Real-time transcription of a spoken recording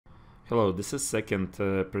Hello, this is second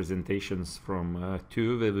presentations from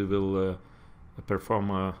two where we will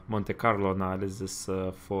perform a Monte Carlo analysis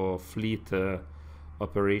for fleet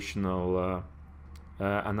operational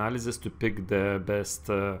analysis to pick the best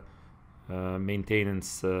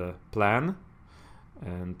maintenance plan.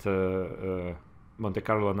 And Monte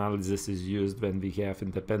Carlo analysis is used when we have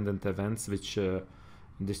independent events which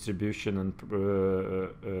distribution and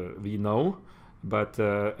we know, but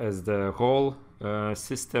as the whole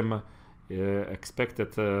system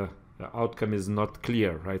expected outcome is not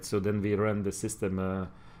clear, right? So then we run the system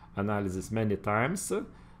analysis many times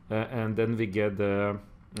and then we get the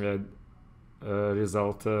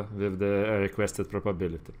result with the requested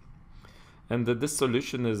probability. And this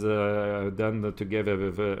solution is done together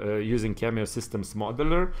with using Cameo Systems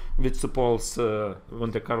Modeler, which supports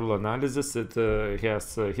Monte Carlo analysis. It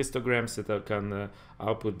has histograms. It can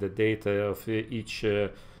output the data of each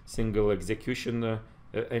single execution,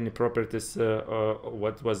 any properties,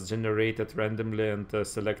 what was generated randomly and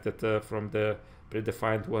selected from the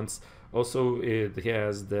predefined ones. Also, it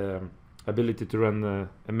has the ability to run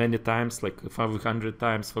many times, like 500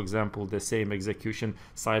 times, for example, the same execution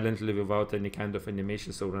silently without any kind of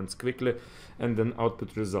animation, so runs quickly and then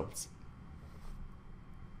output results.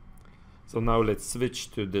 So now let's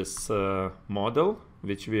switch to this model,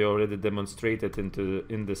 which we already demonstrated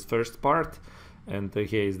in this first part. And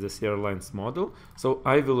here is this airlines model. So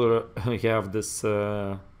I will have this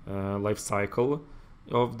life cycle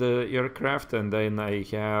of the aircraft, and then I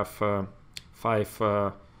have five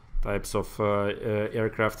types of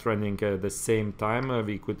aircraft running at the same time.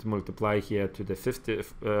 We could multiply here to the 50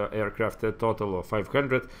 aircraft, a total of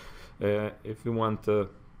 500 if we want,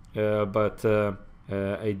 but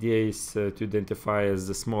idea is to identify as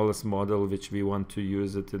the smallest model which we want to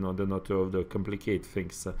use it in order not to overcomplicate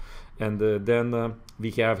things. And then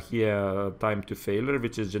we have here time to failure,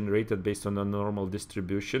 which is generated based on a normal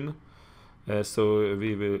distribution. So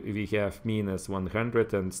we have mean as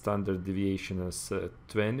 100 and standard deviation as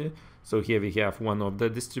 20. So here we have one of the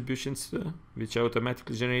distributions which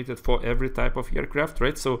automatically generated for every type of aircraft,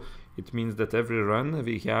 right? So it means that every run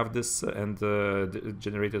we have this and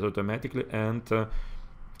generated automatically, and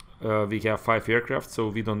we have 5 aircraft, so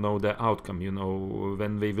we don't know the outcome, you know,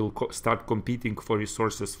 when we will start competing for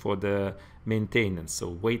resources for the maintenance. So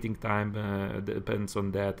waiting time depends on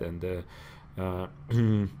that, and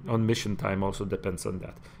on mission time also depends on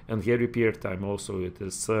that, and here repair time also, it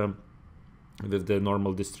is with the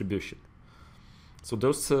normal distribution. So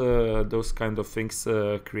those kind of things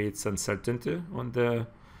creates uncertainty on the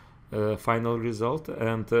final result.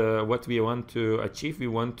 And what we want to achieve, we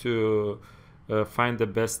want to find the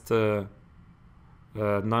best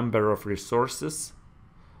number of resources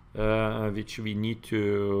which we need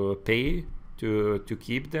to pay to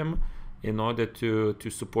keep them in order to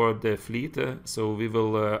support the fleet. So we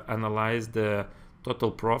will analyze the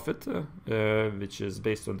total profit, which is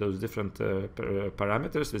based on those different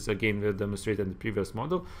parameters, which again we demonstrated in the previous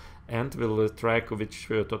model, and we'll track which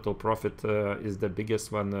total profit is the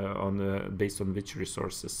biggest one on based on which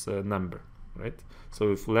resources number, right?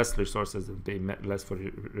 So if less resources, then pay less for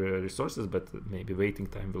resources, but maybe waiting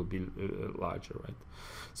time will be larger, right?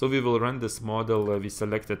 So we will run this model. We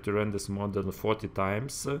selected to run this model 40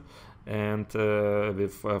 times and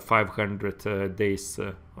with 500 days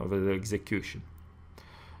of the execution.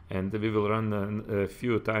 And we will run a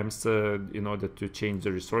few times in order to change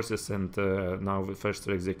the resources, and now the first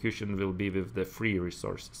execution will be with the free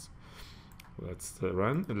resources. Let's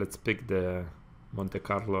run, let's pick the Monte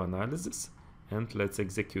Carlo analysis, and let's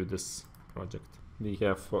execute this project. We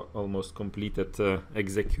have almost completed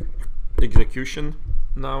execution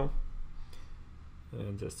now,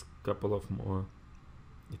 just a couple of more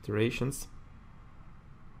iterations,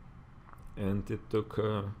 and it took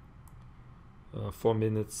 4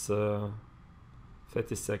 minutes 30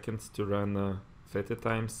 seconds to run 30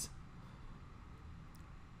 times,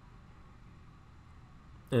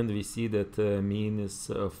 and we see that mean is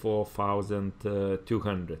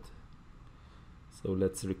 4,200. So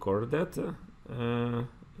let's record that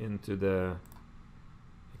into the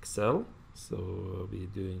Excel. So we're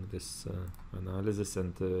doing this analysis,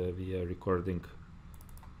 and we are recording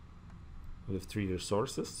with 3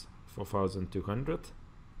 resources, 4,200.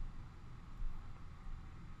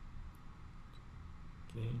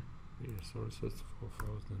 Okay, 3 resources,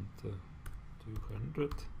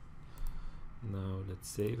 4,200. Now let's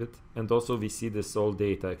save it, and also we see this all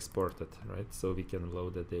data exported, right? So we can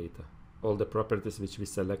load the data, all the properties which we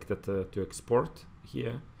selected to export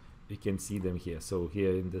here, we can see them here. So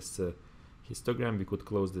here in this histogram, we could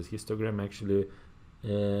close this histogram actually,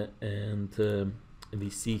 and we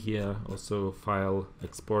see here also file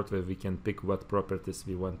export, where we can pick what properties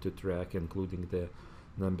we want to track, including the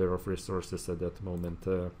number of resources at that moment,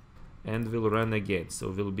 and we'll run again.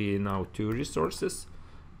 So will be now 2 resources,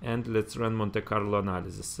 and let's run Monte Carlo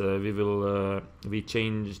analysis. We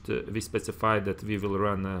specified that we will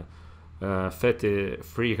run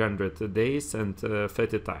 300 days and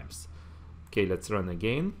 30 times. Okay, let's run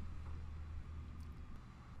again.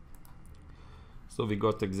 So we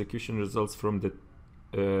got execution results from the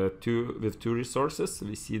 2 resources.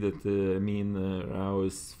 We see that the mean row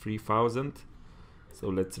is 3000. So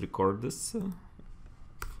let's record this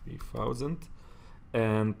 3000,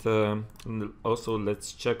 and also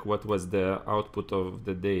let's check what was the output of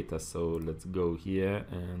the data. So let's go here,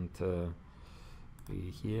 and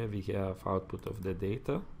here we have output of the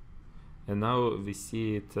data, and now we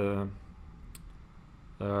see it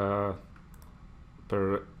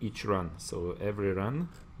per each run. So every run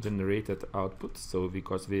generated output, so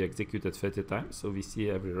because we executed 30 times, so we see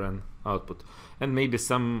every run output. And maybe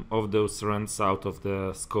some of those runs out of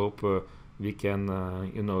the scope, we can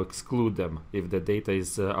exclude them if the data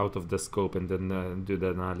is out of the scope, and then do the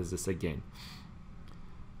analysis again.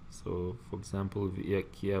 So for example, we are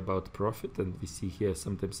here about profit, and we see here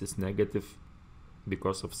sometimes it's negative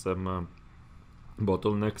because of some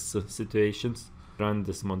bottlenecks situations. Run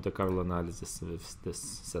this Monte Carlo analysis with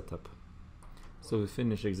this setup. So we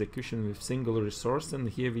finish execution with single resource, and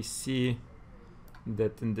here we see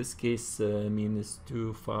that in this case mean is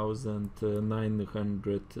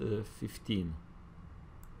 2915,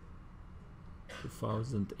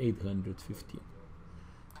 2815.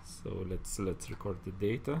 So let's record the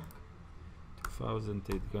data,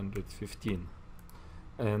 2815,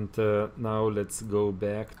 and now let's go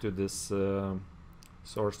back to this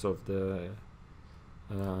source of the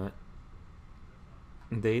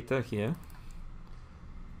data here,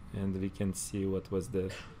 and we can see what was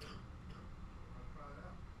the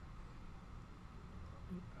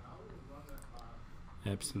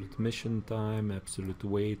absolute mission time, absolute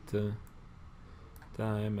wait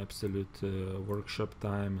time, absolute workshop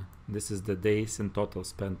time. This is the days in total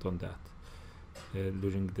spent on that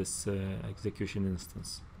during this execution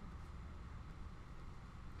instance.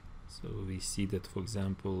 So we see that, for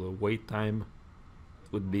example, wait time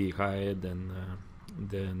would be higher than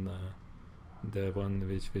the one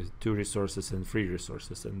with 2 resources and 3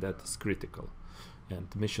 resources, and that is critical.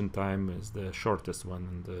 And mission time is the shortest one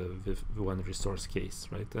in the with 1 resource case,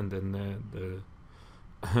 right? And then the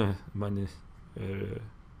money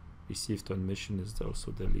received on mission is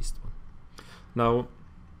also the least one. Now,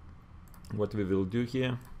 what we will do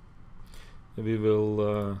here, we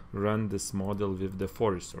will run this model with the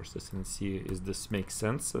 4 resources and see if this makes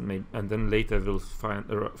sense, and then later we'll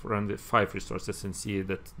run with 5 resources and see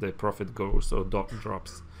that the profit goes or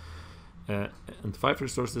drops. And 5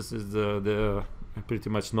 resources is the pretty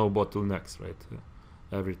much no bottlenecks, right?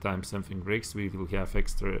 Every time something breaks, we will have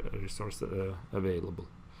extra resource available.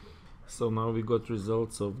 So now we got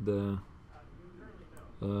results of the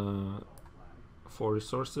 4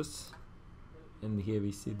 resources. And here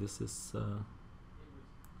we see this is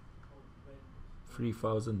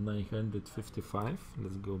 3955.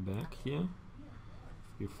 Let's go back here.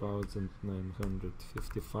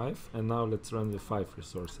 3955. And now let's run the 5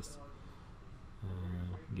 resources.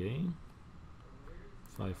 Again,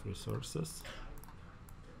 5 resources.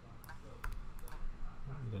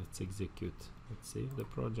 Let's execute. Let's save the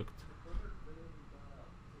project.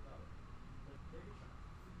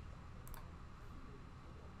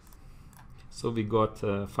 So we got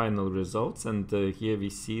final results, and here we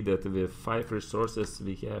see that with 5 resources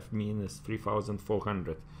we have mean is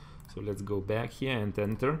 3400. So let's go back here and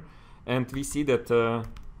enter, and we see that the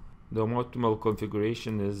optimal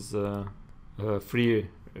configuration is 3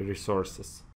 resources.